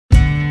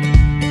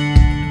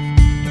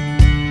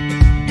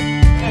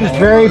It's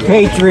very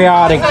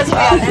patriotic.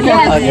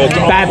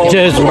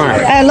 Baptism.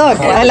 Hey, look,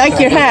 I like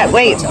your hat.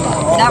 Wait.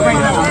 Not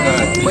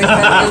right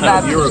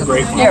now. You're a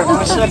great one. Here,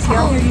 sit up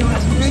here.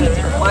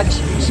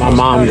 My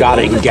mom got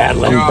it in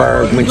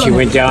Gatlinburg when she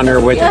went down there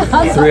with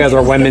 3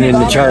 other women in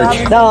the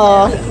church.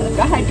 Oh,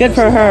 good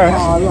for her.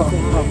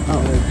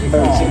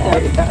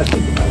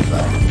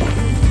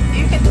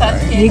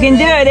 You can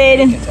do it,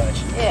 Aiden.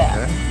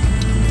 Yeah.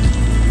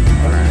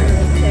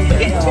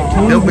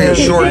 He'll be a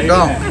short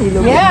dump.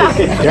 Yeah.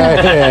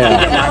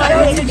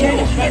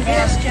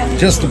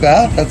 Just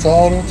about. That's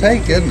all it'll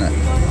take, isn't it?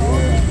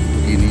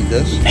 You need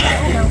this?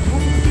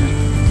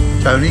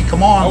 Tony,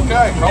 come on.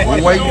 Okay.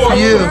 We're waiting for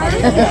you.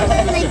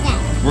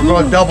 We're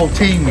going to double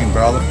team you,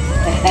 brother.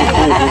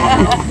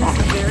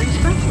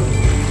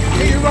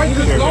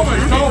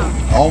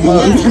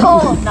 Almost.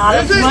 Cold. Not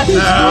as much as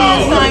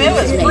last time. It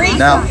was freezing.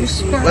 Now,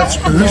 who's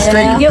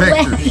taking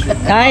pictures?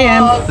 I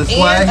am. This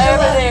Ian way?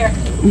 over there.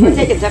 We're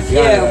taking a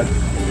few.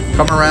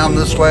 Come around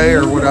this way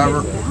or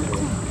whatever.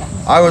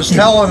 I was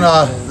telling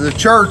the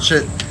church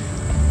that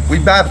we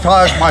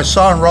baptized my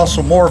son,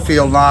 Russell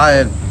Moorfield, and I,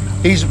 and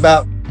he's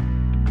about,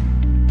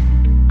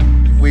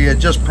 we had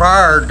just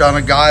prior done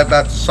a guy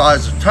about the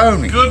size of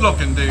Tony. Good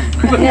looking dude,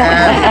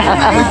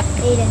 man.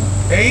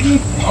 Aiden?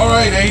 All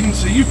right, Aiden.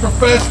 So you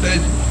profess that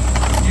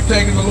you've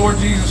taken the Lord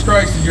Jesus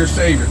Christ as your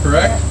Savior,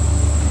 correct?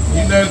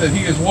 You know that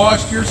He has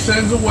washed your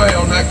sins away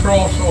on that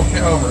cross on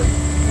Calvary.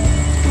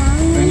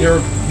 And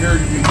you're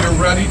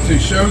ready to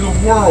show the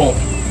world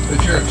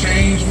that you're a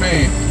changed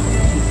man.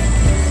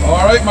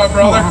 All right, my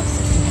brother.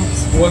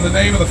 Well, in the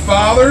name of the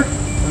Father,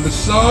 and the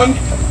Son,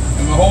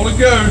 and the Holy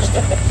Ghost,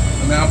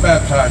 I now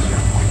baptize you.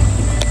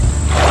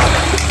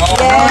 All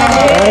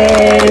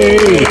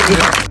right.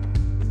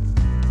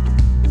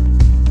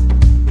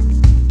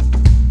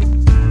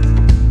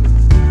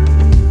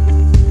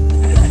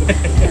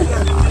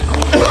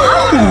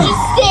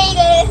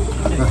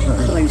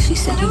 She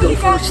said you go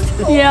first.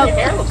 Yep.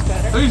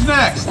 Who's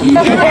next? It is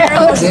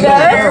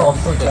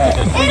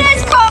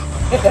cold.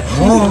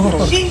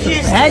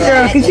 That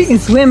girl, she can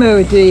swim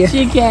over to you.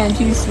 She can.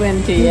 She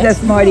swim to you. She's a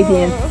smarty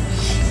pants.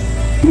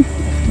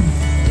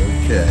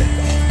 Okay.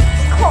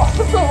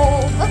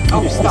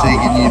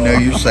 Taking you know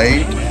you're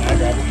saved.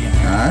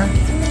 Alright?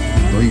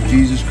 Believe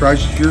Jesus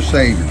Christ is your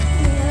Savior.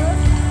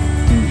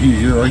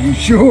 Are you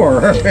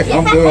sure?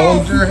 I'm going to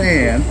hold your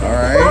hand.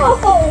 Alright?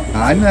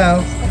 I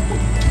know.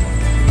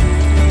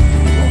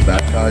 I'll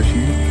baptize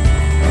you.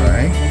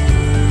 Alright?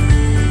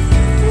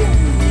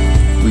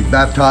 We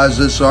baptize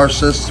this our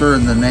sister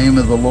in the name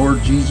of the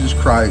Lord Jesus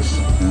Christ,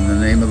 in the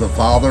name of the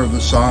Father, the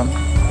Son,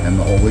 and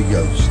the Holy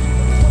Ghost.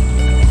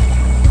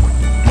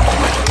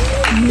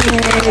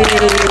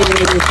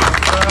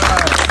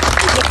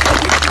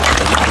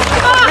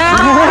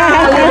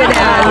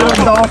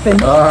 Little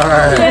dolphin. All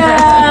right.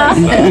 Yeah.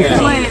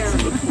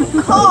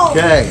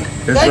 Okay.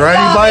 Is there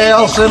anybody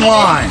else in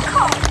line?